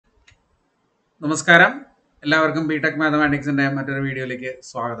നമസ്കാരം എല്ലാവർക്കും BTech മാത്തമാറ്റിക്സിന്റെ മറ്റൊരു വീഡിയോയിലേക്ക്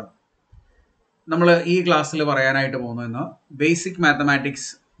സ്വാഗതം. നമ്മൾ ഈ ക്ലാസ്സിൽ പറയാനായിട്ട് പോകുന്നത് basic mathematics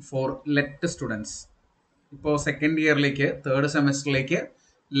four let students. ഇപ്പോൾ സെക്കൻഡ് ഇയറിലേക്ക് തേർഡ് സെമസ്റ്ററിലേക്ക്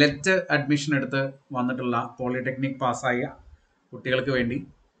ലെറ്റ് അഡ്മിഷൻ എടുത്ത് വന്നിട്ടുള്ള പോളിടെക്നിക് പാസ്സായ കുട്ടികൾക്ക് വേണ്ടി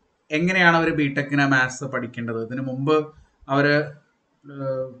എങ്ങനെയാണ് അവർ BTechന് മാത്സ് പഠിക്കേണ്ടത്. ഇതിനു മുമ്പ് അവർ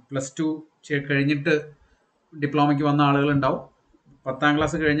 +2 കഴിഞ്ഞിട്ട് ഡിപ്ലോമയ്ക്ക് വന്ന ആളുകളുണ്ടാവും, 10ാം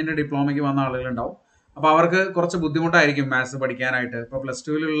ക്ലാസ് കഴിഞ്ഞിട്ട് ഡിപ്ലോമയ്ക്ക് വന്ന ആളുകളുണ്ടാവും. അപ്പോൾ അവർക്ക് കുറച്ച് ബുദ്ധിമുട്ടായിരിക്കും മാത്സ് പഠിക്കാനായിട്ട്. ഇപ്പോൾ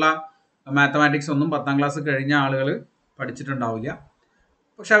 +2ലുള്ള മാത്തമാറ്റിക്സ് ഒന്നും 10ാം ക്ലാസ് കഴിഞ്ഞ ആളുകൾ പഠിച്ചിട്ടുണ്ടാവില്ല.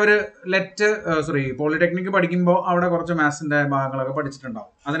 പക്ഷെ അവർ പോളിടെക്നിക്ക് പഠിക്കുമ്പോൾ അവിടെ കുറച്ച് മാത്സിൻ്റെ ഭാഗങ്ങളൊക്കെ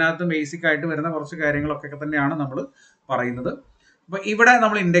പഠിച്ചിട്ടുണ്ടാവും. അതിനകത്ത് ബേസിക് ആയിട്ട് വരുന്ന കുറച്ച് കാര്യങ്ങളൊക്കെ തന്നെയാണ് നമ്മൾ പറയുന്നത്. അപ്പോൾ ഇവിടെ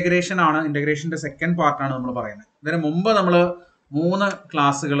നമ്മൾ ഇൻ്റഗ്രേഷൻ്റെ സെക്കൻഡ് പാർട്ടാണ് നമ്മൾ പറയുന്നത്. ഇതിന് മുമ്പ് നമ്മൾ 3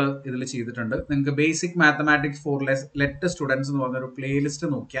 ക്ലാസ്സുകൾ ഇതിൽ ചെയ്തിട്ടുണ്ട്. നിങ്ങൾക്ക് basic mathematics four let students എന്ന് പറഞ്ഞൊരു പ്ലേലിസ്റ്റ്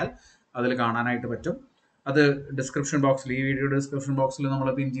നോക്കിയാൽ അതിൽ കാണാനായിട്ട് പറ്റും. അത് ഡിസ്ക്രിപ്ഷൻ ബോക്സിൽ, ഈ വീഡിയോ ഡിസ്ക്രിപ്ഷൻ ബോക്സിൽ നമ്മൾ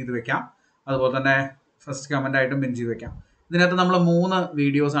പിൻ ചെയ്ത് വെക്കാം. അതുപോലെ തന്നെ ഫസ്റ്റ് കമൻ്റ് ആയിട്ടും പിൻ ചെയ്ത് വെക്കാം. ഇതിനകത്ത് നമ്മൾ 3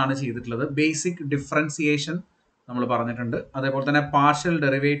 വീഡിയോസ് ആണ് ചെയ്തിട്ടുള്ളത്. ബേസിക് ഡിഫറൻസിയേഷൻ നമ്മൾ പറഞ്ഞിട്ടുണ്ട്, അതേപോലെ തന്നെ പാർഷ്യൽ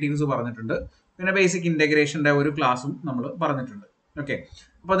ഡെറിവേറ്റീവ്സ് പറഞ്ഞിട്ടുണ്ട്, പിന്നെ ബേസിക് ഇൻ്റഗ്രേഷൻ്റെ ഒരു ക്ലാസ്സും നമ്മൾ പറഞ്ഞിട്ടുണ്ട്. ഓക്കെ,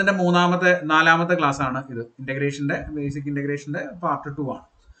 അപ്പോൾ അതിൻ്റെ 4ാമത്തെ ക്ലാസ് ആണ് ഇത്. ബേസിക് ഇൻ്റഗ്രേഷൻ്റെ പാർട്ട് 2 ആണ്.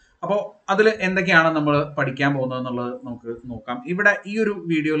 അപ്പോൾ അതിൽ എന്തൊക്കെയാണ് നമ്മൾ പഠിക്കാൻ പോകുന്നത് എന്നുള്ളത് നമുക്ക് നോക്കാം. ഇവിടെ ഈ ഒരു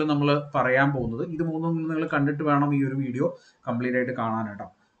വീഡിയോയിൽ നമ്മൾ പറയാൻ പോകുന്നത് ഇത് 3 നിങ്ങൾ കണ്ടിട്ട് വേണം ഈ ഒരു വീഡിയോ കംപ്ലീറ്റ് ആയിട്ട് കാണാനായിട്ടോ.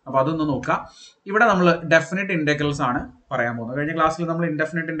 അപ്പോൾ അതൊന്ന് നോക്കാം. ഇവിടെ നമ്മൾ ഡെഫിനിറ്റ് ഇൻ്റഗ്രൽസ് ആണ് പറയാൻ പോകുന്നത്. കഴിഞ്ഞ ക്ലാസ്സിൽ നമ്മൾ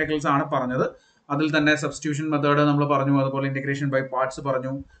ഇൻഡെഫിനിറ്റ് ഇൻ്റഗ്രൽസ് ആണ് പറഞ്ഞത്. അതിൽ തന്നെ സബ്സ്റ്റിറ്റ്യൂഷൻ മെത്തേഡ് നമ്മൾ പറഞ്ഞു, അതുപോലെ ഇൻ്റഗ്രേഷൻ ബൈ പാർട്സ്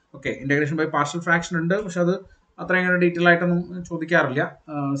പറഞ്ഞു. Okay, integration by partial fraction ഉണ്ട്, പക്ഷെ അത് അത്രയും ഡീറ്റെയിൽ ആയിട്ടൊന്നും ചോദിക്കാറില്ല.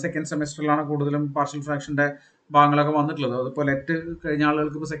 സെക്കൻഡ് സെമസ്റ്ററിലാണ് കൂടുതലും പാർഷ്യൽ ഫ്രാക്ഷൻ്റെ ഭാഗങ്ങളൊക്കെ വന്നിട്ടുള്ളത്. അതിപ്പോൾ ലെറ്റ് കഴിഞ്ഞ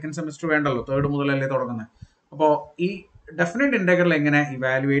ആളുകൾക്ക് ഇപ്പോൾ സെക്കൻഡ് സെമസ്റ്റർ വേണ്ടല്ലോ, തേർഡ് മുതലല്ലേ തുടങ്ങുന്നത്. അപ്പോൾ ഈ ഡെഫിനിറ്റ് ഇൻ്റഗ്രൽ എങ്ങനെ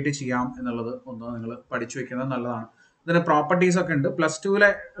ഇവാലുവേറ്റ് ചെയ്യാം എന്നുള്ളത് ഒന്ന് നിങ്ങൾ പഠിച്ചു വെക്കുന്നത് നല്ലതാണ്. ഇതിന് പ്രോപ്പർട്ടീസ് ഒക്കെ ഉണ്ട്. +2ലെ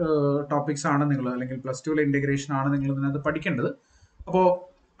ടോപ്പിക്സ് ആണ് നിങ്ങൾ, അല്ലെങ്കിൽ +2ലെ ഇൻ്റഗ്രേഷൻ ആണ് നിങ്ങൾ ഇതിനകത്ത് പഠിക്കേണ്ടത്. അപ്പോൾ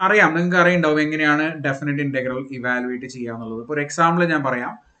നിങ്ങൾക്ക് അറിയുണ്ടാവും എങ്ങനെയാണ് ഡെഫിനിറ്റ് ഇൻ്റഗ്രൽ ഇവാലുവേറ്റ് ചെയ്യുക എന്നുള്ളത്. ഇപ്പോൾ ഒരു എക്സാമ്പിൾ ഞാൻ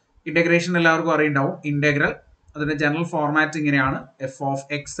പറയാം. ഇൻ്റഗ്രേഷൻ എല്ലാവർക്കും അറിയുണ്ടാവും. ഇൻ്റഗ്രൽ അതിൻ്റെ ജനറൽ ഫോർമാറ്റ് ഇങ്ങനെയാണ്: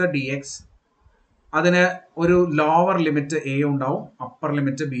 f(x) dx. അതിന് ഒരു ലോവർ ലിമിറ്റ് a ഉണ്ടാവും, അപ്പർ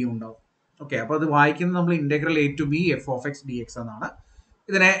ലിമിറ്റ് b ഉണ്ടാവും. ഓക്കെ, അപ്പോൾ അത് വായിക്കുന്നത് നമ്മൾ integral a to b f(x) dx എന്നാണ്.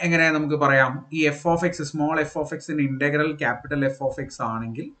 ഇതിനെ എങ്ങനെ നമുക്ക് പറയാം? ഈ f(x), small f(x)ന്റെ integral capital f(x)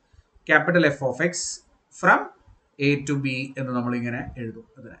 ആണെങ്കിൽ capital f(x) from a to b എന്ന് നമ്മൾ ഇങ്ങനെ എഴുതും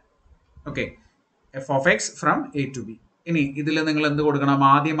ഇതിനെ. Okay, f(x) from a to b. ഇനി ഇതിൽ നിങ്ങൾ എന്ത് കൊടുക്കണം?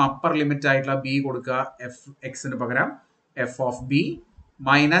 ആദ്യം അപ്പർ ലിമിറ്റ് ആയിട്ടുള്ള b കൊടുക്കുക, f(x)ന് പകരം f(b)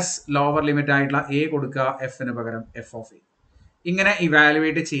 മൈനസ് ലോവർ ലിമിറ്റ് ആയിട്ടുള്ള a കൊടുക്കുക, f-ന് പകരം f(a). ഇങ്ങനെ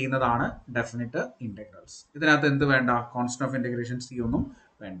ഇവാലുവേറ്റ് ചെയ്യുന്നതാണ് ഡെഫിനിറ്റ് ഇൻ്റഗ്രൽസ്. ഇതിനകത്ത് എന്ത് വേണ്ട? കോൺസ്റ്റന്റ് ഓഫ് ഇൻ്റഗ്രേഷൻ c ഒന്നും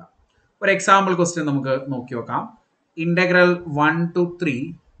വേണ്ട. ഒരു എക്സാമ്പിൾ ക്വസ്റ്റ്യൻ നമുക്ക് നോക്കി നോക്കാം. Integral 1 to 3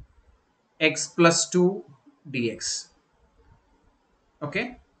 x + 2 dx. Okay,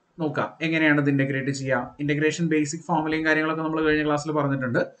 നോക്കാം എങ്ങനെയാണ് ഇത് ഇൻ്റഗ്രേറ്റ് ചെയ്യുക. ഇൻ്റഗ്രേഷൻ ബേസിക് ഫോർമുലയും കാര്യങ്ങളൊക്കെ നമ്മൾ കഴിഞ്ഞ ക്ലാസ്സിൽ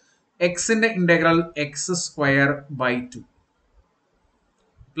പറഞ്ഞിട്ടുണ്ട്. എക്സിന്റെ integral x²/2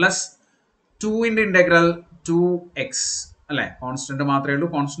 plus 2ന്റെ integral 2x അല്ലേ. കോൺസ്റ്റന്റ് മാത്രമേ ഉള്ളൂ,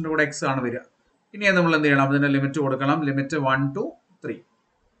 കോൺസ്റ്റന്റ് കൂടെ x ആണ് വരിക. ഇനി നമ്മൾ എന്ത് ചെയ്യണം? അതിന്റെ ലിമിറ്റ് കൊടുക്കണം, ലിമിറ്റ് 1 to 3.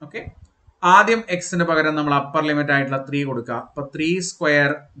 ഓക്കെ, ആദ്യം എക്സിന് പകരം നമ്മൾ അപ്പർ ലിമിറ്റ് ആയിട്ടുള്ള 3 കൊടുക്കുക. അപ്പൊ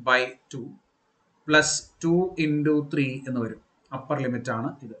 3² പ്ലസ് 2 × 3 എന്ന് വരും. അപ്പർ ലിമിറ്റ് ആണ്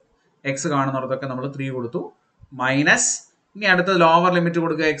ഇത്. എക്സ് കാണുന്നിടത്തൊക്കെ നമ്മൾ 3 കൊടുത്തു, മൈനസ് ഇനി അടുത്ത ലോവർ ലിമിറ്റ്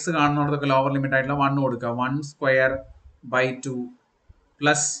കൊടുക്കുക. എക്സ് കാണുന്നിടത്തൊക്കെ ലോവർ ലിമിറ്റ് ആയിട്ടുള്ള 1 കൊടുക്കുക. 1²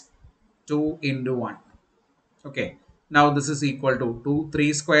 plus 2 × 1. Okay, now this is equal to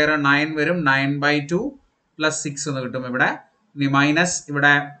 3² 9 വരും, 9/2 പ്ലസ് 6 എന്ന് കിട്ടും ഇവിടെ. ഇനി മൈനസ്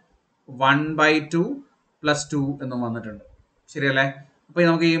ഇവിടെ 1/2 പ്ലസ് 2 എന്നും വന്നിട്ടുണ്ട്. ശരിയല്ലേ? അപ്പോൾ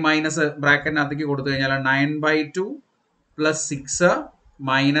നമുക്ക് ഈ മൈനസ് ബ്രാക്കറ്റിനകത്തേക്ക് കൊടുത്തു കഴിഞ്ഞാൽ 9/2 പ്ലസ് 6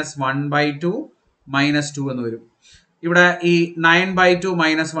 മൈനസ് 1/2 മൈനസ് 2 എന്ന് വരും. ഇവിടെ ഈ 9/2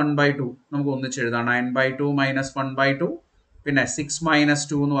 മൈനസ് 1/2 നമുക്ക് ഒന്നിച്ച് എഴുതാം. 9/2 മൈനസ് 1/2 പിന്നെ 6 മൈനസ്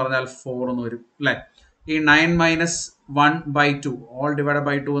 2 എന്ന് പറഞ്ഞാൽ 4 എന്ന് വരും അല്ലേ. ഈ 9 മൈനസ് 1/2 ഓൾ ഡിവൈഡ്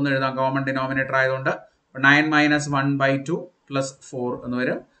ബൈ 2 എന്ന് എഴുതാം, കോമൺ ഡിനോമിനേറ്റർ ആയതുകൊണ്ട്. 9 മൈനസ് 1/2 പ്ലസ് 4 എന്ന്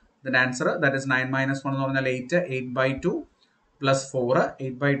വരും. ഇതിന്റെ ആൻസർ ദാറ്റ് ഇസ് 9 മൈനസ് 1 എന്ന് പറഞ്ഞാൽ 8/2 പ്ലസ് 4.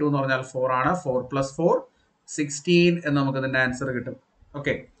 8/2 എന്ന് പറഞ്ഞാൽ 4 ആണ്. 4 പ്ലസ് 4 16 എന്ന് നമുക്ക് ഇതിന്റെ ആൻസർ കിട്ടും.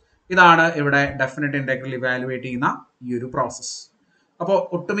 ഓക്കെ, ഇതാണ് ഇവിടെ ഡെഫിനിറ്റ് ഇൻ്റഗ്രൽ ഇവാലുവേറ്റ് ചെയ്യുന്ന ഈ ഒരു പ്രോസസ്സ്. അപ്പോൾ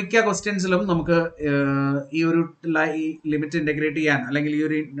ഒട്ടുമിക്ക ക്വസ്റ്റ്യൻസിലും നമുക്ക് ഈ ഒരു ലിമിറ്റ് ഇൻ്റഗ്രേറ്റ് ചെയ്യാൻ, അല്ലെങ്കിൽ ഈ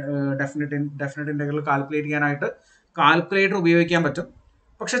ഒരു ഡെഫിനിറ്റ് ഇൻ്റഗ്രൽ കാൽക്കുലേറ്റ് ചെയ്യാനായിട്ട് കാൽക്കുലേറ്റർ ഉപയോഗിക്കാൻ പറ്റും.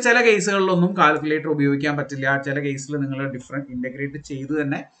 പക്ഷെ ചില കേസുകളിലൊന്നും കാൽക്കുലേറ്റർ ഉപയോഗിക്കാൻ പറ്റില്ല. ചില കേസിൽ നിങ്ങൾ ഇൻ്റഗ്രേറ്റ് ചെയ്ത്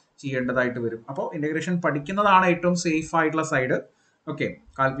തന്നെ ചെയ്യേണ്ടതായിട്ട് വരും. അപ്പോൾ ഇൻ്റഗ്രേഷൻ പഠിക്കുന്നതാണ് ഏറ്റവും സേഫ് ആയിട്ടുള്ള സൈഡ്. ഓക്കെ,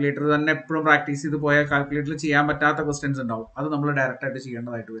 കാൽക്കുലേറ്റർ തന്നെ എപ്പോഴും പ്രാക്ടീസ് ചെയ്ത് പോയാൽ കാൽക്കുലേറ്ററിൽ ചെയ്യാൻ പറ്റാത്ത ക്വസ്റ്റ്യൻസ് ഉണ്ടാവും. അത് നമ്മൾ ഡയറക്റ്റ് ആയിട്ട്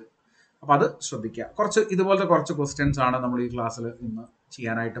ചെയ്യേണ്ടതായിട്ട് വരും. അപ്പോൾ അത് ശ്രദ്ധിക്കുക. ഇതുപോലത്തെ കുറച്ച് ക്വസ്റ്റ്യൻസ് ആണ് നമ്മൾ ഈ ക്ലാസ്സിൽ ഇന്ന്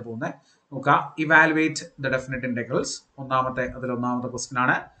ചെയ്യാനായിട്ട് പോകുന്നത്. നോക്കുക, ഇവാലുവേറ്റ് ദ ഡെഫിനിറ്റ് ഇൻ്റഗ്രൽസ്. ഒന്നാമത്തെ ക്വസ്റ്റ്യൻ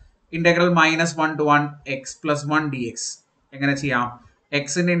ആണ് integral -1 to 1 x plus 1 dx. എങ്ങനെ ചെയ്യാം?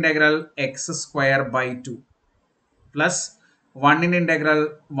 എക്സിന്റെ integral X square by 2 plus 1 integral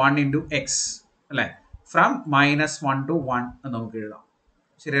 1 into x അല്ലെ, ഫ്രം -1 to 1 എന്ന് നമുക്ക് എഴുതാം.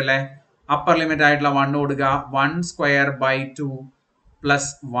 ശരിയല്ലേ? അപ്പർ ലിമിറ്റ് ആയിട്ടുള്ള 1 കൊടുക്കുക, 1 സ്ക്വയർ ബൈ 2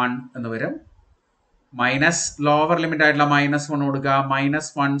 പ്ലസ് 1 എന്ന് വരും. മൈനസ് ലോവർ ലിമിറ്റ് ആയിട്ടുള്ള -1 കൊടുക്കുക,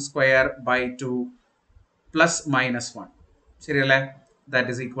 -1 സ്ക്വയർ ബൈ 2 പ്ലസ് -1. ശരിയല്ലേ?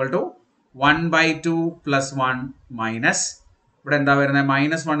 That is equal to 1/2 plus 1 minus, ഇവിടെ എന്താ വരുന്നത്?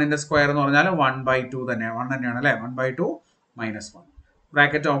 -1ന്റെ സ്ക്വയർ എന്ന് പറഞ്ഞാൽ 1/2 തന്നെയാണ്, 1 തന്നെയാണ് അല്ലേ? 1/2 -1.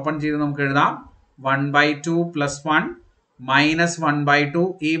 ബ്രാക്കറ്റ് ഓപ്പൺ ചെയ്ത് നമുക്ക് എഴുതാം 1/2 പ്ലസ് 1 മൈനസ് 1/2.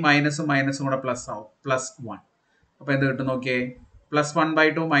 ഈ മൈനസും കൂടെ പ്ലസ് ആവും, പ്ലസ് 1. അപ്പോൾ എന്ത് കിട്ടും നോക്കിയേ? പ്ലസ്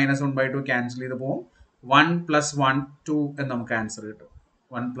 1/2 മൈനസ് 1/2 ക്യാൻസൽ ചെയ്ത് പോകും. 1 പ്ലസ് 1 2 എന്ന് നമുക്ക് ആൻസർ കിട്ടും.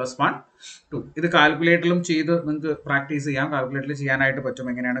 1 plus 1 2. ഇത് കാൽക്കുലേറ്ററിലും ചെയ്ത് നിങ്ങൾക്ക് പ്രാക്ടീസ് ചെയ്യാം. കാൽക്കുലേറ്ററിൽ ചെയ്യാനായിട്ട് പറ്റും.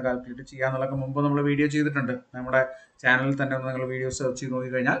 എങ്ങനെയാണ് കാൽക്കുലേറ്റ് ചെയ്യുക എന്നുള്ളതൊക്കെ മുമ്പ് നമ്മൾ വീഡിയോ ചെയ്തിട്ടുണ്ട്. നമ്മുടെ ചാനലിൽ തന്നെ നിങ്ങൾ വീഡിയോ സെർച്ച് ചെയ്ത്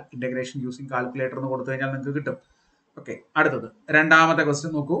നോക്കിക്കഴിഞ്ഞാൽ ഇന്റഗ്രേഷൻ യൂസിങ് കാൽക്കുലേറ്റർ എന്ന് കൊടുത്തു കഴിഞ്ഞാൽ നിങ്ങൾക്ക് കിട്ടും. ഓക്കെ, അടുത്തത് രണ്ടാമത്തെ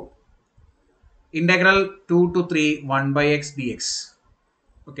ക്വസ്റ്റ്യൻ നോക്കൂ. Integral 2 to 3 1/x dx.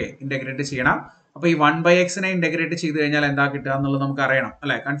 Okay, integrate ചെയ്യണം. അപ്പോൾ ഈ 1/x ഇന്റഗ്രേറ്റ് ചെയ്ത് കഴിഞ്ഞാൽ എന്താ കിട്ടുക എന്നുള്ളത് നമുക്ക് അറിയണം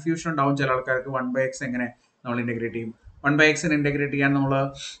അല്ലെ? കൺഫ്യൂഷൻ ഉണ്ടാവും ചില ആൾക്കാർക്ക്. 1/x എങ്ങനെ നമ്മൾ ഇന്റഗ്രേറ്റ് ചെയ്യും? 1/x ഇന്റഗ്രേറ്റ് ചെയ്യാൻ നമ്മൾ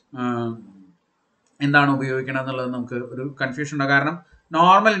എന്താണ് ഉപയോഗിക്കണം എന്നുള്ളത് നമുക്ക് ഒരു കൺഫ്യൂഷൻ ഉണ്ടാകും. കാരണം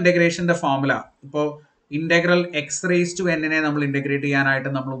നോർമൽ ഇന്റഗ്രേഷന്റെ ഫോർമുല, ഇപ്പോൾ integral X raise to n നമ്മൾ ഇന്റഗ്രേറ്റ് ചെയ്യാനായിട്ട്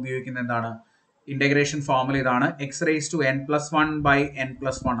നമ്മൾ ഉപയോഗിക്കുന്ന എന്താണ്? ഇന്റഗ്രേഷൻ ഫോർമുല ഇതാണ്. എക്സ് റേസ് ടു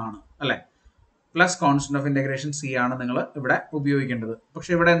n+1/n+1 ആണ് അല്ലെ? Plus constant of integration C ആണ് നിങ്ങൾ ഇവിടെ ഉപയോഗിക്കേണ്ടത്.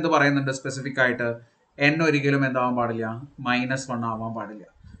 പക്ഷെ ഇവിടെ എന്ത് പറയുന്നുണ്ട് സ്പെസിഫിക് ആയിട്ട്? n ഒരിക്കലും എന്താവാൻ പാടില്ല? -1 ആവാൻ പാടില്ല.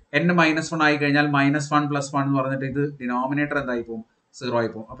 n -1 ആയി കഴിഞ്ഞാൽ -1 + 1 എന്ന് പറഞ്ഞിട്ട് ഇത് ഡിനോമിനേറ്റർ എന്തായി പോകും? 0 ആയി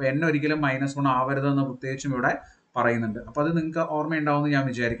പോകും. അപ്പോൾ n ഒരിക്കലും -1 ആവരുതെന്ന് പ്രത്യേകിച്ചും ഇവിടെ പറയുന്നുണ്ട്. അപ്പോൾ അത് നിങ്ങൾക്ക് ഓർമ്മയുണ്ടാവുമെന്ന് ഞാൻ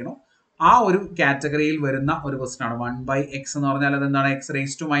വിചാരിക്കുന്നു. ആ ഒരു കാറ്റഗറിയിൽ വരുന്ന ഒരു ക്വസ്റ്റൻ ആണ് 1/x എന്ന് പറഞ്ഞാൽ അതെന്താണ്? എക്സ്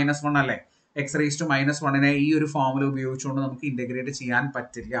റേസ് ടു -1 അല്ലേ? എക്സ് റേസ് ടു -1 ഈ ഒരു ഫോർമുല ഉപയോഗിച്ചുകൊണ്ട് നമുക്ക് ഇന്റഗ്രേറ്റ് ചെയ്യാൻ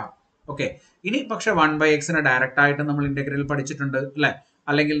പറ്റില്ല. ഓക്കെ, ഇനി പക്ഷെ 1/x ഡയറക്റ്റ് ആയിട്ട് നമ്മൾ ഇന്റഗ്രൽ പഠിച്ചിട്ടുണ്ട് അല്ലെ?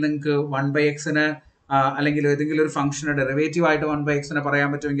 അല്ലെങ്കിൽ നിങ്ങൾക്ക് 1/x അല്ലെങ്കിൽ ഏതെങ്കിലും ഒരു ഫംഗ്ഷന് ഡെറിവേറ്റീവ് ആയിട്ട് 1/x പറയാൻ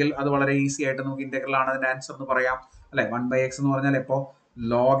പറ്റുമെങ്കിൽ അത് വളരെ ഈസി ആയിട്ട് നമുക്ക് ഇന്റഗ്രൽ ആണ് അതിന്റെ ആൻസർ എന്ന് പറയാം അല്ലെ? 1/x എന്ന് പറഞ്ഞാൽ എപ്പോ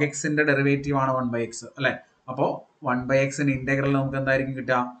log x ഡെറിവേറ്റീവ് ആണ് 1/x അല്ലെ? അപ്പോൾ 1/x ഇന്റഗ്രൽ നമുക്ക് എന്തായിരിക്കും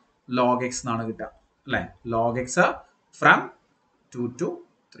കിട്ടുക? log x എന്നാണ് കിട്ടുക അല്ലെ? log x from 2 to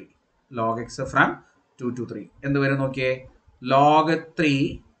 3. log x from 2 to 3 എന്ത് വരും നോക്കിയേ? log 3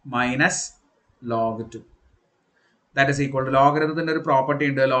 minus log 2. That is equal to ലോഗരിതത്തിന്റെ ഒരു പ്രോപ്പർട്ടി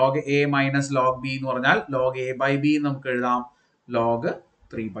ഉണ്ട്, log a minus log b എന്ന് പറഞ്ഞാൽ log a/b നമുക്ക് എഴുതാം log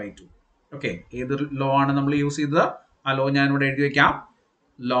 3/2. ഓക്കെ, ഏത് ലോ ആണ് നമ്മൾ യൂസ് ചെയ്തത്? ആ ലോ ഞാൻ ഇവിടെ എഴുതി വെക്കാം.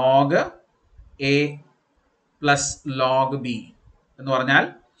 log a plus log b എന്ന് പറഞ്ഞാൽ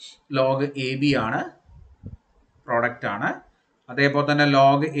log ab ആണ്, പ്രോഡക്റ്റ് ആണ്. അതേപോലെ തന്നെ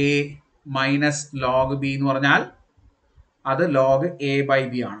log a minus log b എന്ന് പറഞ്ഞാൽ അത് log a/b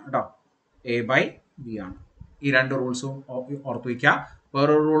ആണ് കേട്ടോ. a/b ആണ്. ഈ രണ്ട് റൂൾസും ഓർത്തു വയ്ക്കുക.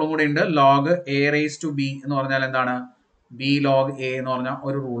 വേറൊരു റൂളും കൂടെ ഉണ്ട്, log a⁻b എന്ന് പറഞ്ഞാൽ എന്താണ്? b log a എന്ന് പറഞ്ഞാൽ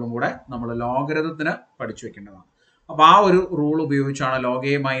ഒരു റൂളും കൂടെ നമ്മൾ ലോഗരിതത്തിന് പഠിച്ചു വെക്കേണ്ടതാണ്. അപ്പൊ ആ ഒരു റൂൾ ഉപയോഗിച്ചാണ് log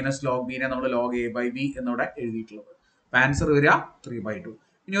a minus log b നമ്മൾ log a/b എന്നിവിടെ എഴുതിയിട്ടുള്ളത്. ആൻസർ വരിക 3/2.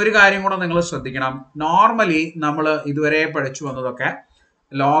 ഇനി ഒരു കാര്യം കൂടെ നിങ്ങൾ ശ്രദ്ധിക്കണം. നോർമലി നമ്മൾ ഇതുവരെ പഠിച്ചു വന്നതൊക്കെ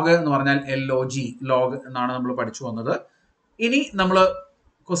ലോഗ് എന്ന് പറഞ്ഞാൽ LOG ലോഗ് എന്നാണ് നമ്മൾ പഠിച്ചു വന്നത്. ഇനി നമ്മൾ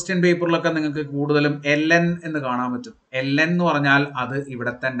ക്വസ്റ്റ്യൻ പേപ്പറിലൊക്കെ നിങ്ങൾക്ക് കൂടുതലും LN എന്ന് കാണാൻ പറ്റും. LN എന്ന് പറഞ്ഞാൽ അത്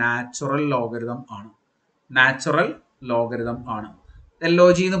ഇവിടുത്തെ നാച്ചുറൽ ലോഗരിതം ആണ്. നാച്ചുറൽ ലോഗരിതം ആണ്.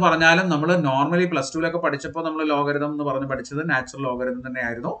 LOG എന്ന് പറഞ്ഞാലും നമ്മൾ നോർമലി പ്ലസ് ടുവിലൊക്കെ പഠിച്ചപ്പോൾ നമ്മൾ ലോഗരിതം എന്ന് പറഞ്ഞ് പഠിച്ചത് നാച്ചുറൽ ലോഗരിതം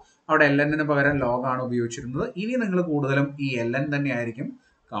തന്നെയായിരുന്നു. അവിടെ LN പകരം ലോഗ് ആണ് ഉപയോഗിച്ചിരുന്നത്. ഇനി നിങ്ങൾ കൂടുതലും ഈ LN തന്നെയായിരിക്കും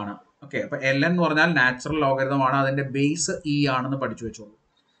കാണുക. ഓക്കെ, അപ്പൊ LN എന്ന് പറഞ്ഞാൽ നാച്ചുറൽ ലോഗരിതം ആണ്. അതിന്റെ ബേസ് E ആണെന്ന് പഠിച്ചു വെച്ചോളൂ.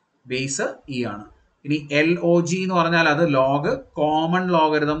 ബേസ് E ആണ്. ഇനി LOG എന്ന് പറഞ്ഞാൽ അത് ലോഗ് കോമൺ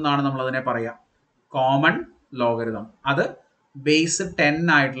ലോഗരിതം എന്നാണ് നമ്മൾ അതിനെ പറയാം. കോമൺ ലോഗരിതം അത് ബേസ് 10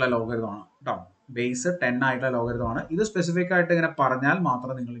 ആയിട്ടുള്ള ലോഗരിതമാണ് കേട്ടോ. ബേസ് 10 ആയിട്ടുള്ള ലോഗരിതമാണ്. ഇത് സ്പെസിഫിക് ആയിട്ട് ഇങ്ങനെ പറഞ്ഞാൽ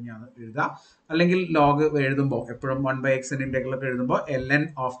മാത്രം നിങ്ങൾ ഇനി അത് എഴുതുക. അല്ലെങ്കിൽ ലോഗ് എഴുതുമ്പോൾ എപ്പോഴും 1/x ഇന്റഗ്രൽ ഒക്കെ എഴുതുമ്പോൾ ln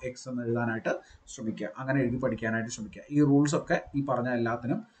of x എന്ന് എഴുതാനായിട്ട് ശ്രമിക്കുക. അങ്ങനെ എഴുതി പഠിക്കാനായിട്ട് ശ്രമിക്കുക. ഈ റൂൾസ് ഒക്കെ ഈ പറഞ്ഞ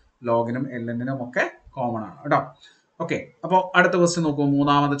എല്ലാത്തിനും ലോഗിനും lnനും ഒക്കെ കോമൺ ആണ് കേട്ടോ. ഓക്കെ, അപ്പോൾ അടുത്ത ക്വസ്റ്റ്യൻ നോക്കൂ.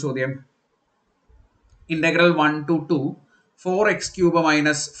 മൂന്നാമത്തെ ചോദ്യം. Integral 1 to 2 4x cube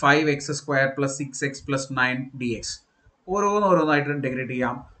minus 5x square plus 6x plus 9 dx. ഓരോന്നായിട്ട് ഇൻറ്റഗ്രേറ്റ്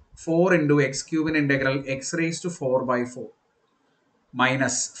ചെയ്യാം. 4 into X ക്യൂബിന് integral X raise to 4/4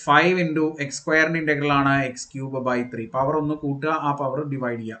 minus 5 into X സ്ക്വയറിൻ്റെ ഇൻറ്റഗ്രൽ ആണ് എക്സ് ക്യൂബ് ബൈ 3. പവർ ഒന്ന് കൂട്ടുക, ആ പവർ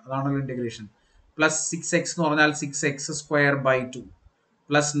ഡിവൈഡ് ചെയ്യുക, അതാണല്ലോ ഇൻറ്റഗ്രേഷൻ. പ്ലസ് 6x എന്ന് പറഞ്ഞാൽ 6x സ്ക്വയർ ബൈ 2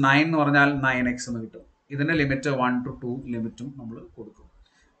 പ്ലസ് 9 എന്ന് പറഞ്ഞാൽ 9x എന്ന് കിട്ടും. ഇതിൻ്റെ ലിമിറ്റ് 1 to 2 ലിമിറ്റും നമ്മൾ കൊടുക്കും.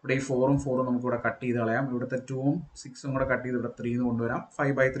 ഇവിടെ ഈ 4ഉം 4ഉം നമുക്ക് ഇവിടെ കട്ട് ചെയ്ത് കളയാം. ഇവിടുത്തെ 2ഉം 6ഉം കൂടെ കട്ട് ചെയ്ത് ഇവിടെ 3 എന്ന് കൊണ്ടുവരാം.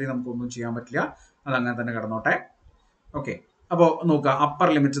 5/3 നമുക്കൊന്നും ചെയ്യാൻ പറ്റില്ല, അതങ്ങനെ തന്നെ കിടന്നോട്ടെ. ഓക്കെ, അപ്പോൾ നോക്കുക, അപ്പർ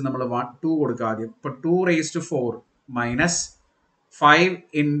ലിമിറ്റ് നമ്മൾ 2 കൊടുക്കുക ആദ്യം. ഇപ്പോൾ 2 raise to 4 minus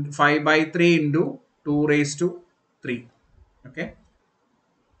 5/3 into 2 raise to 3, okay,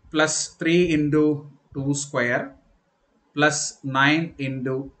 plus 3 into 2 square plus 9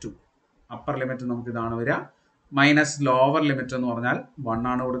 into 2. Upper limit നമുക്ക് ഇതാണ് വരിക. മൈനസ് ലോവർ ലിമിറ്റ് എന്ന് പറഞ്ഞാൽ 1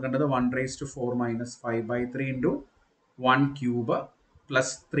 ആണ് കൊടുക്കേണ്ടത്. 1 raise to 4 minus 5/3 into 1 cube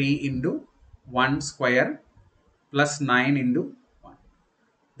plus 3 into 1 square plus 9 into 1.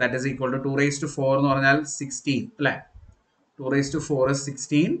 That is equal to 2 raise to 4 എന്ന് പറഞ്ഞാൽ 16 അല്ലേ. 2 raise to 4 is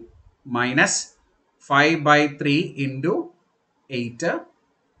 16 minus 5/3 into 8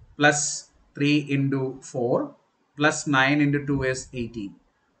 plus 3 into 4 plus 9 into 2 is 18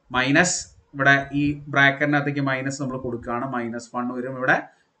 minus ഇവിടെ ഈ ബ്രാക്കറ്റിനകത്തേക്ക് മൈനസ് നമ്മൾ കൊടുക്കുകയാണ്. -1 വരും ഇവിടെ.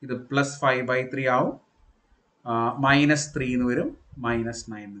 ഇത് പ്ലസ് 5/3 ആവും. -3 എന്ന് വരും.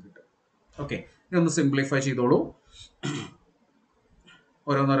 -9 എന്ന് കിട്ടും. ഓക്കെ, ഇതൊന്ന് സിംപ്ലിഫൈ ചെയ്തോളൂ.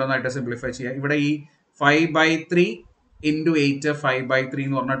 ഓരോന്നോരോന്നായിട്ട് സിംപ്ലിഫൈ ചെയ്യാം. ഇവിടെ ഈ 5/3 ഇൻറ്റു 8 5/3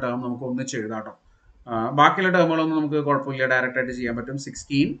 എന്ന് പറഞ്ഞ ടേം നമുക്ക് ഒന്നിച്ച് എഴുതാം കേട്ടോ. ബാക്കിയുള്ള ടേമുകളൊന്നും നമുക്ക് കുഴപ്പമില്ല, ഡയറക്റ്റ് ആയിട്ട് ചെയ്യാൻ പറ്റും.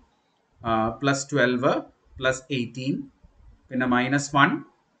 16 പ്ലസ് 12 പ്ലസ് 18 പിന്നെ -1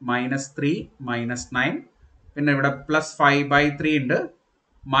 -3 -9 പിന്നെ ഇവിടെ പ്ലസ് 5/3 ഉണ്ട്.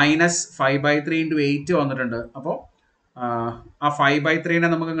 -5/3 ഇൻറ്റു 8 വന്നിട്ടുണ്ട്. അപ്പോൾ ആ 5/3നെ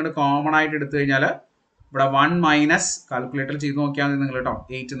നമുക്ക് ഇങ്ങോട്ട് കോമൺ ആയിട്ട് എടുത്തു കഴിഞ്ഞാൽ ഇവിടെ 1 മൈനസ് കാൽക്കുലേറ്റർ ചെയ്ത് നോക്കിയാൽ മതി നിങ്ങൾ കേട്ടോ.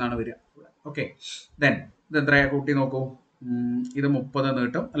 8 എന്നാണ് വരിക. ഓക്കെ, ദെൻ ഇത് എത്രയാ കൂട്ടി നോക്കൂ. ഇത് 30 എന്ന്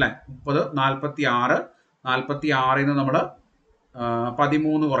കിട്ടും അല്ലേ. 30 46 46 നമ്മൾ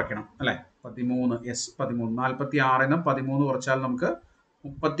 13 കുറയ്ക്കണം അല്ലേ. 13, യെസ് 13. 46 13 കുറച്ചാൽ നമുക്ക്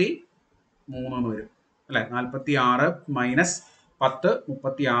 33 എന്ന് വരും അല്ലേ. 46 മൈനസ് 10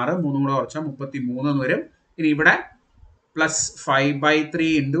 36 3 കൂടെ കുറച്ചാൽ 33 എന്ന് വരും. ഇനി ഇവിടെ പ്ലസ് 5/3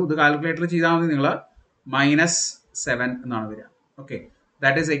 ഇൻറ്റു ഇത് കാൽക്കുലേറ്റർ ചെയ്താൽ മതി നിങ്ങൾ -7 എന്നാണ് വരിക. Okay,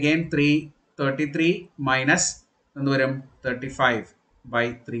 that is again 33 minus എന്ത് വരും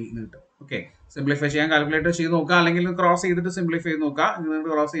 35/3 എന്ന് കിട്ടും. ഓക്കെ, സിംപ്ലിഫൈ ചെയ്യാൻ കാൽക്കുലേറ്റർ ചെയ്ത് നോക്കുക, അല്ലെങ്കിൽ ക്രോസ് ചെയ്തിട്ട് സിംപ്ലിഫൈ ചെയ്ത് നോക്കുക.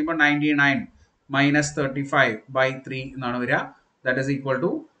 ക്രോസ് ചെയ്യുമ്പോൾ 99 മൈനസ് 35/3 എന്നാണ് വരിക. ദാറ്റ് ഈസ് ഈക്വൽ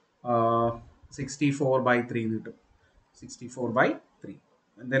ടു 64/3 എന്ന് കിട്ടും. 64/3.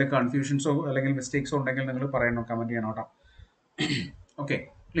 എന്തെങ്കിലും കൺഫ്യൂഷൻസോ അല്ലെങ്കിൽ മിസ്റ്റേക്സോ ഉണ്ടെങ്കിൽ നിങ്ങൾ പറയണം, കമൻറ്റ് ചെയ്യണം കേട്ടോ. ഓക്കെ,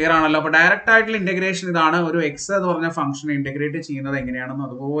 ക്ലിയർ ആണല്ലോ. അപ്പോൾ ഡയറക്റ്റ് ആയിട്ടുള്ള ഇൻറ്റഗ്രേഷൻ ഇതാണ്. ഒരു എക്സ് എന്ന് പറഞ്ഞ ഫംഗ്ഷനെ ഇൻറ്റഗ്രേറ്റ് ചെയ്യുന്നത് എങ്ങനെയാണെന്ന്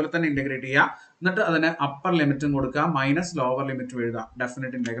അതുപോലെ തന്നെ ഇൻറ്റഗ്രേറ്റ് ചെയ്യുക. എന്നിട്ട് അതിന് അപ്പർ ലിമിറ്റും കൊടുക്കുക, മൈനസ് ലോവർ ലിമിറ്റും എഴുതുക.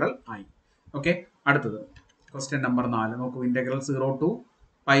 ഡെഫിനറ്റ് ഇൻറ്റഗ്രൽ ആയി. ഓക്കെ, അടുത്തത് ക്വസ്റ്റ്യൻ നമ്പർ 4 നോക്കൂ. Integral 0 to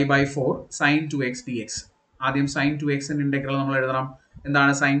π/4 sin 2x dx. ആദ്യം sin 2xന്റെ ഇൻറ്റഗ്രൽ നമ്മൾ എഴുതണം.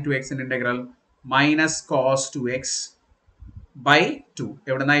 എന്താണ് sin 2xന്റെ integral? Minus cos 2x by 2.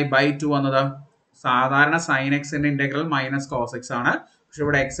 എവിടുന്നായി by 2 വന്നത്? സാധാരണ sin എക്സിന്റെ ഇൻറ്റഗ്രൽ മൈനസ് കോസ് എക്സ് ആണ്. പക്ഷെ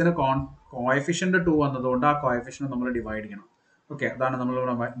ഇവിടെ എക്സിന് കോഎഫിഷ്യന്റ് 2 വന്നതുകൊണ്ട് ആ കോഎഫിഷ്യന്റ് നമ്മൾ ഡിവൈഡ് ചെയ്യണം. ഓക്കെ, അതാണ് നമ്മൾ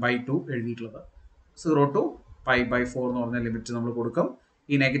ഇവിടെ ബൈ 2 എഴുതിയിട്ടുള്ളത്. 0 to π/4 എന്ന് പറഞ്ഞ ലിമിറ്റ് നമ്മൾ കൊടുക്കും.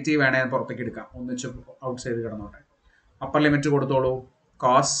 ഈ നെഗറ്റീവ് വേണേൽ പുറത്തേക്ക് എടുക്കാം, ഒന്നിച്ച് ഔട്ട് സൈഡ് കിടന്നോട്ടെ. അപ്പർ ലിമിറ്റ് കൊടുത്തോളൂ.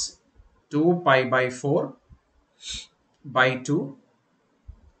 Cos 2π/4 by 2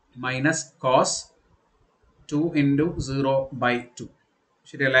 minus cos 2 into 0/2.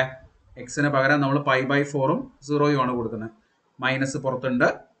 ശരിയല്ലേ? എക്സിന് പകരം നമ്മൾ π/4ഉം 0യും ആണ് കൊടുക്കുന്നത്. മൈനസ് പുറത്തുണ്ട്.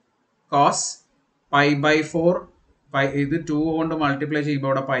 കോസ് π/4 ഇത് 2 കൊണ്ട് മൾട്ടിപ്ലൈ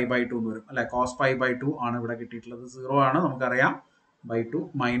ചെയ്യുമ്പോൾ ഇവിടെ π/2 എന്ന് വരും അല്ലെ. കോസ് π/2 ആണ് ഇവിടെ കിട്ടിയിട്ടുള്ളത്. 0 ആണ് നമുക്കറിയാം. /2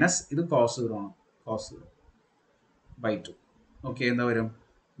 മൈനസ് ഇത് കോസ് 0 ആണ്. കോസ് 0/2. ഓക്കെ, എന്താ വരും?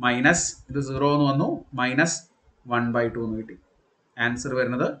 മൈനസ് ഇത് 0 എന്ന് വന്നു, മൈനസ് 1/2 എന്ന് കിട്ടി. ആൻസർ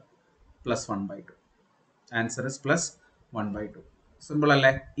വരുന്നത് +1/2. Answer is +1/2. സിമ്പിൾ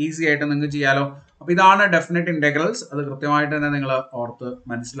അല്ലേ? ഈസി ആയിട്ട് നിങ്ങൾക്ക് ചെയ്യാലോ. അപ്പോൾ ഇതാണ് ഡെഫിനറ്റ് ഇൻറ്റഗ്രൽസ്. അത് കൃത്യമായിട്ട് തന്നെ നിങ്ങൾ ഓർത്ത്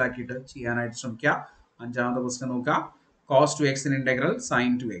മനസ്സിലാക്കിയിട്ട് ചെയ്യാനായിട്ട് ശ്രമിക്കുക. 5ാമത്തെ ക്വസ്റ്റ്യൻ നോക്കുക. cos 2x in integral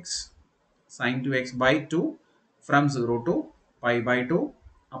sin 2x. sin 2x by 2 from 0 to π/2.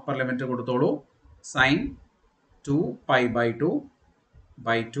 Upper limit കൊടുത്തോളൂ. sin 2π/2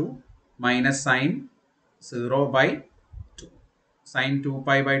 by 2 minus sin 0/2. sin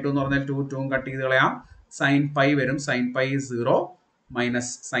 2π/2 എന്ന് പറഞ്ഞാൽ 2 കട്ട് ചെയ്ത് കളയാം. sin π വരും. sin π is 0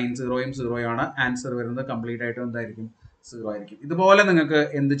 മൈനസ് sin 0യും 0യും ആണ്. ആൻസർ വരുന്നത് കംപ്ലീറ്റ് ആയിട്ട് എന്തായിരിക്കും? 0 ആയിരിക്കും. ഇതുപോലെ നിങ്ങൾക്ക്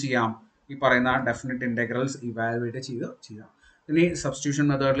എന്ത് ചെയ്യാം, ഈ പറയുന്ന ഡെഫിനിറ്റ് ഇൻറ്റഗ്രൽസ് ഇവാലുവേറ്റ് ചെയ്യാം. ഇനി സബ്സ്റ്റിറ്റ്യൂഷൻ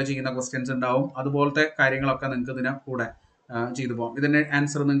മെത്തേഡിൽ ചെയ്യുന്ന ക്വസ്റ്റ്യൻസ് ഉണ്ടാവും. അതുപോലത്തെ കാര്യങ്ങളൊക്കെ നിങ്ങൾക്ക് ഇതിനെ കൂടെ ചെയ്തു പോകാം. ഇതിന്റെ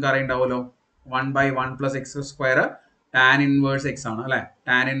ആൻസർ നിങ്ങൾക്ക് അറിയുണ്ടാവുമല്ലോ. 1/1 + x² tan inverse x ആണ് അല്ലെ.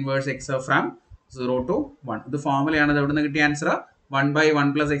 tan inverse x from 0 to 1. ഇത് ഫോർമുലയാണ്. ഇത് എവിടെ നിന്ന് കിട്ടിയ answer? 1/1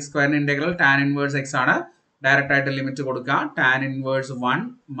 + x² integral tan inverse x ആണ്. ഡയറക്റ്റ് ആയിട്ട് ലിമിറ്റ് കൊടുക്കുക. tan inverse 1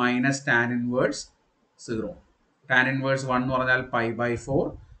 - tan inverse 0. tan inverse 1 എന്ന് പറഞ്ഞാൽ π/4,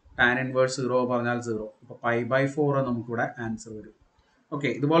 tan inverse 0 പറഞ്ഞാൽ 0. അപ്പോൾ π/4 നമുക്കിവിടെ ആൻസർ വരും. ഓക്കെ,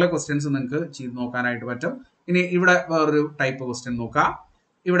 ഇതുപോലെ ക്വസ്റ്റ്യൻസ് നിങ്ങൾക്ക് ചെയ്ത് നോക്കാനായിട്ട് പറ്റും. ഇനി ഇവിടെ വേറൊരു ടൈപ്പ് ക്വസ്റ്റ്യൻ നോക്കാം.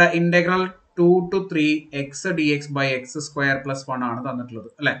 ഇവിടെ ഇന്റഗ്രൽ 2 to 3 x dx/x² + 1 ആണ് തന്നിട്ടുള്ളത്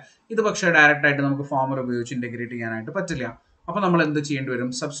അല്ലെ. ഇത് പക്ഷേ ഡയറക്റ്റ് ആയിട്ട് നമുക്ക് ഫോർമുല ഉപയോഗിച്ച് ഇന്റഗ്രേറ്റ് ചെയ്യാനായിട്ട് പറ്റില്ല. അപ്പൊ നമ്മൾ എന്ത് ചെയ്യേണ്ടി വരും?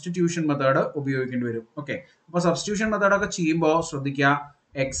 സബ്സ്റ്റിറ്റ്യൂഷൻ മെത്തേഡ് ഉപയോഗിക്കേണ്ടി വരും. ഓക്കെ, അപ്പൊ സബ്സ്റ്റിറ്റ്യൂഷൻ മെത്തേഡ് ഒക്കെ ചെയ്യുമ്പോൾ ശ്രദ്ധിക്കുക,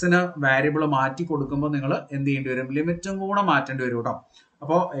 എക്സിന് വാരിയബിൾ മാറ്റി കൊടുക്കുമ്പോൾ നിങ്ങൾ എന്ത് ചെയ്യേണ്ടി വരും? ലിമിറ്റും കൂടെ മാറ്റേണ്ടി വരും കേട്ടോ.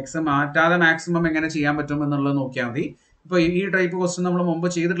 അപ്പോൾ എക്സ് മാറ്റാതെ മാക്സിമം എങ്ങനെ ചെയ്യാൻ പറ്റും എന്നുള്ളത് നോക്കിയാൽ മതി. ഇപ്പോൾ ഈ ടൈപ്പ് ക്വസ്റ്റ്യൻ നമ്മൾ മുമ്പ്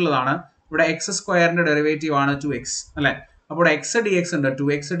ചെയ്തിട്ടുള്ളതാണ്. ഇവിടെ x² ഡെറിവേറ്റീവ് ആണ് 2x അല്ലെ. അപ്പോൾ x dx ഉണ്ട്.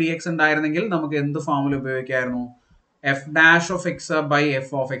 2x dx ഉണ്ടായിരുന്നെങ്കിൽ നമുക്ക് എന്ത് ഫോർമുല ഉപയോഗിക്കായിരുന്നു?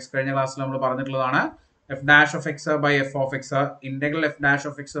 f'(x/f(x). കഴിഞ്ഞ ക്ലാസ്സിൽ നമ്മൾ പറഞ്ഞിട്ടുള്ളതാണ്. f'(x/f(x). ഇന്റഗ്രൽ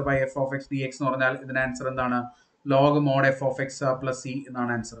f'(x/f(x) dx എന്ന് പറഞ്ഞാൽ ഇതിന്റെ ആൻസർ എന്താണ്? log mod f(x + c)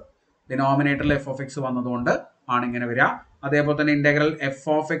 എന്നാണ് ആൻസർ. ഡിനോമിനേറ്ററിൽ f(x) വന്നതുകൊണ്ട് ആണ് ഇങ്ങനെ വരിക. അതേപോലെ തന്നെ ഇന്റഗ്രൽ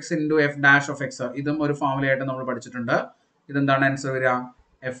f(x × f'(x). ഇതും ഒരു ഫോർമുലയായിട്ട് നമ്മൾ പഠിച്ചിട്ടുണ്ട്. ഇതെന്താണ് ആൻസർ വരിക?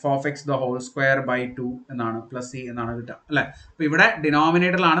 f(x²/2) എന്നാണ്, + c എന്നാണ് കിട്ടുക അല്ലെ. അപ്പൊ ഇവിടെ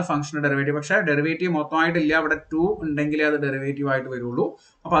ഡിനോമിനേറ്ററിലാണ് ഫംഗ്ഷന്റെ ഡെറിവേറ്റീവ്. പക്ഷേ ഡെറിവേറ്റീവ് മൊത്തമായിട്ടില്ല. ഇവിടെ 2 ഉണ്ടെങ്കിലേ അത് ഡെറിവേറ്റീവ് ആയിട്ട് വരുള്ളൂ.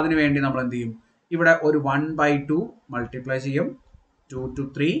 അപ്പൊ അതിന് വേണ്ടി നമ്മൾ എന്ത് ചെയ്യും? ഇവിടെ ഒരു 1/2 മൾട്ടിപ്ലൈ ചെയ്യും. 2 to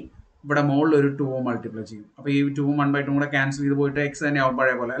 3. ഇവിടെ മുകളിൽ ഒരു 2 മൾട്ടിപ്ലൈ ചെയ്യും. അപ്പൊ ഈ 2ഉം 1/2 കൂടെ ക്യാൻസൽ ചെയ്ത് പോയിട്ട് x തന്നെ ആവും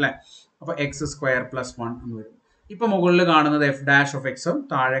പഴയ പോലെ അല്ലെ. അപ്പൊ x² + 1 എന്ന് വരും. ഇപ്പൊ മുകളിൽ കാണുന്നത് f'(x)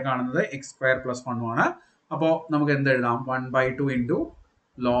 താഴെ കാണുന്നത് x² + 1 ആണ്. അപ്പോൾ നമുക്ക് എന്ത് എഴുതാം? 1/2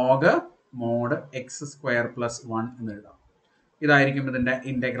 log mod x² + 1 എന്ന് എഴുതാം. ഇതായിരിക്കും ഇതിന്റെ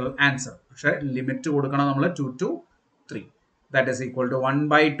ഇന്റഗ്രൽ ആൻസർ. പക്ഷെ ലിമിറ്റ് കൊടുക്കണം നമ്മൾ 2 to 3. That is equal to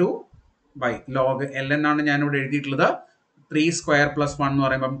 1/2 log ln ആണ് ഞാൻ ഇവിടെ എഴുതിയിട്ടുള്ളത്. 3² + 1 എന്ന്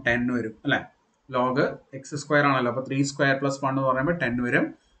പറയുമ്പോൾ 10 വരും അല്ലെ. log x² ആണല്ലോ. അപ്പൊ 3² + 1 എന്ന് പറയുമ്പോൾ 10 വരും.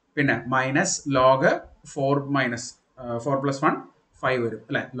 പിന്നെ മൈനസ് log 4 + 1 5 വരും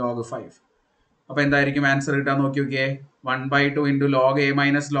അല്ലെ. log 5. അപ്പൊ എന്തായിരിക്കും ആൻസർ കിട്ടാൻ നോക്കി നോക്കിയേ? 1/2 log a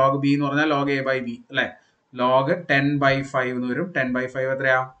 - log b എന്ന് പറഞ്ഞാൽ log a/b അല്ലെ. log 10/5 എന്ന് വരും. 10/5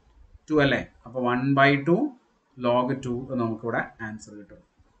 എത്രയാ? 2 അല്ലേ. അപ്പൊ 1/2 log 2 നമുക്കിവിടെ ആൻസർ കിട്ടും.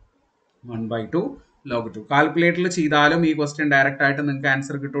 1/2 log 2. കാൽക്കുലേറ്ററിൽ ചെയ്താലും ഈ ക്വസ്റ്റ്യൻ ഡയറക്റ്റ് ആയിട്ട് നിങ്ങൾക്ക്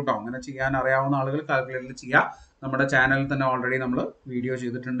ആൻസർ കിട്ടും കേട്ടോ. അങ്ങനെ ചെയ്യാൻ അറിയാവുന്ന ആളുകൾ കാൽക്കുലേറ്ററിൽ ചെയ്യുക. നമ്മുടെ ചാനലിൽ തന്നെ ഓൾറെഡി നമ്മൾ വീഡിയോ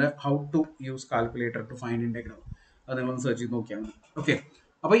ചെയ്തിട്ടുണ്ട്, how to use calculator to find integral. അത് നിങ്ങളൊന്ന് സെർച്ച് ചെയ്ത് നോക്കിയാൽ മതി. ഓക്കെ,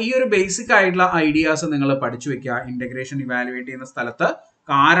 അപ്പൊ ഈ ഒരു ബേസിക് ആയിട്ടുള്ള ഐഡിയാസ് നിങ്ങൾ പഠിച്ചു വെക്കുക ഇന്റഗ്രേഷൻ ഇവാലുവേറ്റ് ചെയ്യുന്ന സ്ഥലത്ത്.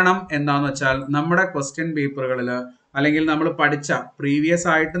 കാരണം എന്താന്ന് വെച്ചാൽ നമ്മുടെ ക്വസ്റ്റ്യൻ പേപ്പറുകളിൽ അല്ലെങ്കിൽ നമ്മൾ പഠിച്ച പ്രീവിയസ്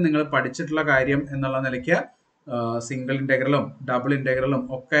ആയിട്ട് നിങ്ങൾ പഠിച്ചിട്ടുള്ള കാര്യം എന്നുള്ള നിലയ്ക്ക് സിംഗിൾ ഇന്റഗ്രലും ഡബിൾ ഇന്റഗ്രലും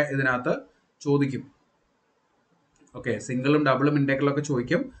ഒക്കെ ഇതിനകത്ത് ചോദിക്കും. ഓക്കെ, സിംഗിളും ഡബിളും ഇന്റഗ്രലും ഒക്കെ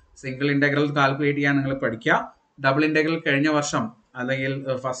ചോദിക്കും. സിംഗിൾ ഇന്റഗ്രൽ കാൽക്കുലേറ്റ് ചെയ്യാൻ നിങ്ങൾ പഠിക്കുക. ഡബിൾ ഇന്റഗ്രൽ കഴിഞ്ഞ വർഷം അല്ലെങ്കിൽ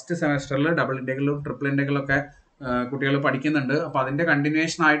ഫസ്റ്റ് സെമസ്റ്ററിൽ ഡബിൾ ഇന്റഗ്രലും ട്രിപ്പിൾ ഇന്റഗ്രലും ഒക്കെ കുട്ടികൾ പഠിക്കുന്നുണ്ട്. അപ്പൊ അതിന്റെ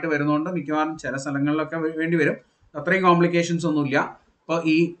കണ്ടിന്യൂവേഷൻ ആയിട്ട് വരുന്നതുകൊണ്ട് മിക്കവാറും ചില സ്ഥലങ്ങളിലൊക്കെ വേണ്ടി വരും. അത്രയും കോംപ്ലിക്കേഷൻസ് ഒന്നുമില്ല. അപ്പോൾ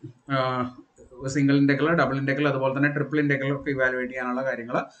ഈ സിംഗിൾ ഇന്റഗ്രൽ, ഡബിൾ ഇന്റഗ്രൽ, അതുപോലെ തന്നെ ട്രിപ്പിൾ ഇന്റഗ്രൽ ഒക്കെ ഇവാലുവേറ്റ് ചെയ്യാനുള്ള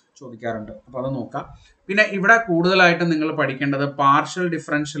കാര്യങ്ങൾ ചോദിക്കാറുണ്ട്. അപ്പൊ അത് നോക്കാം. പിന്നെ ഇവിടെ കൂടുതലായിട്ടും നിങ്ങൾ പഠിക്കേണ്ടത് പാർഷ്യൽ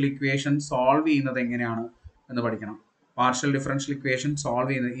ഡിഫറൻഷ്യൽ ഇക്വേഷൻ സോൾവ് ചെയ്യുന്നത് എങ്ങനെയാണ് എന്ന് പഠിക്കണം. പാർഷ്യൽ ഡിഫറൻഷ്യൽ ഇക്വേഷൻ സോൾവ്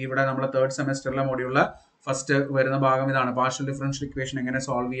ചെയ്യുന്നത് ഇവിടെ നമ്മൾ തേർഡ് സെമസ്റ്ററിലെ മൊഡ്യൂളിൽ ഫസ്റ്റ് വരുന്ന ഭാഗം ഇതാണ്. പാർഷ്യൽ ഡിഫറൻഷ്യൽ ഇക്വേഷൻ എങ്ങനെ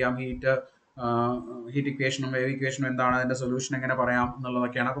സോൾവ് ചെയ്യാം, ഹീറ്റ് ഇക്വേഷനും വേവ് ഇക്വേഷനും എന്താണ്, അതിന്റെ സൊല്യൂഷൻ എങ്ങനെ പറയാം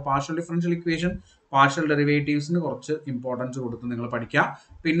എന്നുള്ളതൊക്കെയാണ്. അപ്പോൾ പാർഷ്യൽ ഡിഫറൻഷ്യൽ ഇക്വേഷൻ, പാർഷ്യൽ ഡെറിവേറ്റീവ്സിന് കുറച്ച് ഇമ്പോർട്ടൻസ് കൊടുത്ത് നിങ്ങൾ പഠിക്കുക.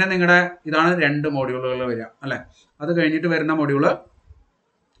 പിന്നെ നിങ്ങളുടെ ഇതാണ് 2 മോഡ്യൂളുകൾ വരിക അല്ലെ. അത് കഴിഞ്ഞിട്ട് വരുന്ന മൊഡ്യൂള്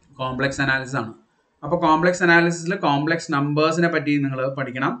കോംപ്ലക്സ് അനാലിസിസ് ആണ്. അപ്പോൾ കോംപ്ലക്സ് അനാലിസിസിൽ കോംപ്ലക്സ് നമ്പേഴ്സിനെ പറ്റി നിങ്ങൾ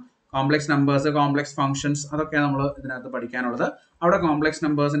പഠിക്കണം. കോംപ്ലക്സ് നമ്പേഴ്സ്, കോംപ്ലക്സ് ഫംഗ്ഷൻസ്, അതൊക്കെ നമ്മൾ ഇതിനകത്ത് പഠിക്കാനുള്ളത്. അവിടെ കോംപ്ലക്സ്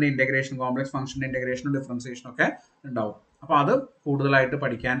നമ്പേഴ്സിന്റെ ഇന്റഗ്രേഷൻ, കോംപ്ലക്സ് ഫംഗ്ഷന്റെ ഇന്റഗ്രേഷനും ഡിഫറൻസിയേഷനും ഒക്കെ ഉണ്ടാവും. അപ്പോൾ അത് കൂടുതലായിട്ട്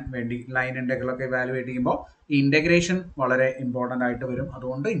പഠിക്കാൻ വേണ്ടി ലൈൻ ഇന്റഗ്രൽ ഒക്കെ ഇവാലുവേറ്റ് ചെയ്യുമ്പോൾ ഈ ഇന്റഗ്രേഷൻ വളരെ ഇമ്പോർട്ടൻ്റ് ആയിട്ട് വരും.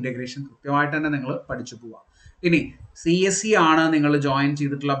 അതുകൊണ്ട് ഇന്റഗ്രേഷൻ കൃത്യമായിട്ട് തന്നെ നിങ്ങൾ പഠിച്ചു പോവുക. ഇനി CSE ആണ് നിങ്ങൾ ജോയിൻ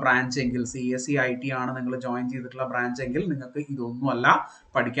ചെയ്തിട്ടുള്ള ബ്രാഞ്ച് എങ്കിൽ, CSE IT ആണ് നിങ്ങൾ ജോയിൻ ചെയ്തിട്ടുള്ള ബ്രാഞ്ച് എങ്കിൽ നിങ്ങൾക്ക് ഇതൊന്നുമല്ല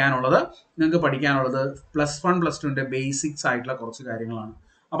പഠിക്കാനുള്ളത്. നിങ്ങൾക്ക് പഠിക്കാനുള്ളത് +1 +2ന്റെ ബേസിക്സ് ആയിട്ടുള്ള കുറച്ച് കാര്യങ്ങളാണ്.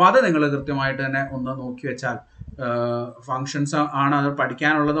 അപ്പോൾ അത് നിങ്ങൾ കൃത്യമായിട്ട് തന്നെ ഒന്ന് നോക്കി വെച്ചാൽ, ഫങ്ഷൻസ് ആണ് അത്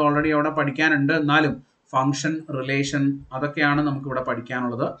പഠിക്കാനുള്ളത്. ഓൾറെഡി അവിടെ പഠിക്കാനുണ്ട്. എന്നാലും ഫംഗ്ഷൻ റിലേഷൻ അതൊക്കെയാണ് നമുക്ക് ഇവിടെ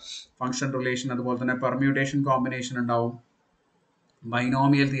പഠിക്കാനുള്ളത്. ഫംഗ്ഷൻ റിലേഷൻ, അതുപോലെ തന്നെ പെർമ്യൂട്ടേഷൻ കോമ്പിനേഷൻ ഉണ്ടാവും,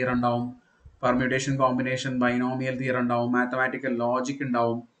 ബൈനോമിയൽ തിയറം ഉണ്ടാവും, പെർമ്യൂട്ടേഷൻ കോമ്പിനേഷൻ ബൈനോമിയൽ തിയറം ഉണ്ടാവും, മാത്തമാറ്റിക്കൽ ലോജിക്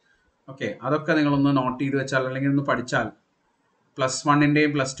ഉണ്ടാവും. ഓക്കെ, അതൊക്കെ നിങ്ങളൊന്ന് നോട്ട് ചെയ്ത് വെച്ചാൽ അല്ലെങ്കിൽ ഒന്ന് പഠിച്ചാൽ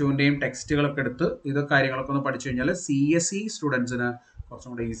 +1-ൻ്റെയും +2-ൻ്റെയും ടെക്സ്റ്റുകളൊക്കെ എടുത്ത് ഇതൊക്കെ കാര്യങ്ങളൊക്കെ ഒന്ന് പഠിച്ചു കഴിഞ്ഞാൽ CSE സ്റ്റുഡൻസിന്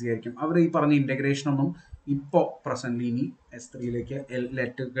കുറച്ചും കൂടെ ഈസി ആയിരിക്കും. അവർ ഈ പറഞ്ഞ ഇൻ്റഗ്രേഷൻ ഒന്നും ഇപ്പോൾ പ്രസൻ്റ് ഇനി S3-ലേക്ക്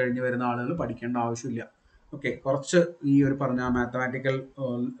ലെറ്റ് കഴിഞ്ഞ് വരുന്ന ആളുകൾ പഠിക്കേണ്ട ആവശ്യമില്ല. ഓക്കെ, കുറച്ച് ഈ ഒരു പറഞ്ഞ മാത്തമാറ്റിക്കൽ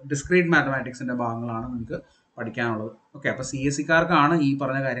ഡിസ്ക്രീറ്റ് മാത്തമാറ്റിക്സിൻ്റെ ഭാഗങ്ങളാണ് നിങ്ങൾക്ക് പഠിക്കാനുള്ളത്. ഓക്കെ, അപ്പോൾ CSE-കാർക്കാണ് ഈ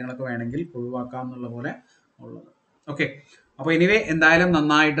പറഞ്ഞ കാര്യങ്ങളൊക്കെ വേണമെങ്കിൽ ഒഴിവാക്കാം എന്നുള്ള പോലെ ഉള്ളത്. ഓക്കെ, അപ്പോൾ എനിവേ എന്തായാലും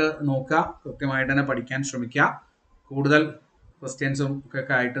നന്നായിട്ട് നോക്കുക, കൃത്യമായിട്ട് തന്നെ പഠിക്കാൻ ശ്രമിക്കുക. കൂടുതൽ ക്വസ്റ്റ്യൻസും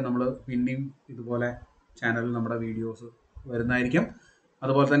ഒക്കെ ആയിട്ട് നമ്മൾ പിന്നെയും ഇതുപോലെ ചാനലിൽ നമ്മുടെ വീഡിയോസ് വരുന്നതായിരിക്കും.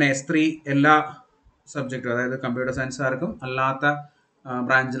 അതുപോലെ തന്നെ S3 എല്ലാ സബ്ജക്റ്റും, അതായത് കമ്പ്യൂട്ടർ സയൻസുകാർക്കും അല്ലാത്ത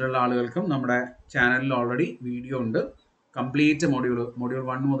ബ്രാഞ്ചിലുള്ള ആളുകൾക്കും നമ്മുടെ ചാനലിൽ ഓൾറെഡി വീഡിയോ ഉണ്ട്. കംപ്ലീറ്റ് മൊഡ്യൂൾ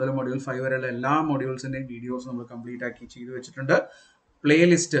 1 മുതൽ മൊഡ്യൂൾ 5 വരെയുള്ള എല്ലാ മൊഡ്യൂൾസിൻ്റെയും വീഡിയോസ് നമ്മൾ കംപ്ലീറ്റ് ആക്കി ചെയ്തു വെച്ചിട്ടുണ്ട്.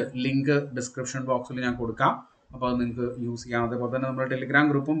 പ്ലേലിസ്റ്റ് ലിങ്ക് ഡിസ്ക്രിപ്ഷൻ ബോക്സിൽ ഞാൻ കൊടുക്കാം, അപ്പോൾ അത് നിങ്ങൾക്ക് യൂസ് ചെയ്യാം. അതേപോലെ തന്നെ നമ്മുടെ ടെലിഗ്രാം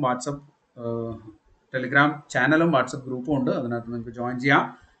ഗ്രൂപ്പും ടെലിഗ്രാം ചാനലും വാട്സപ്പ് ഗ്രൂപ്പും ഉണ്ട്, അതിനകത്ത് നിങ്ങൾക്ക് ജോയിൻ ചെയ്യാം.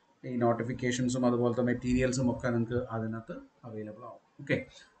 ഈ നോട്ടിഫിക്കേഷൻസും അതുപോലത്തെ മെറ്റീരിയൽസും ഒക്കെ നിങ്ങൾക്ക് അതിനകത്ത് അവൈലബിൾ ആവും. ഓക്കെ,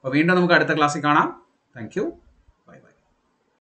 അപ്പോൾ വീണ്ടും നമുക്ക് അടുത്ത ക്ലാസ്സിൽ കാണാം. Thank you.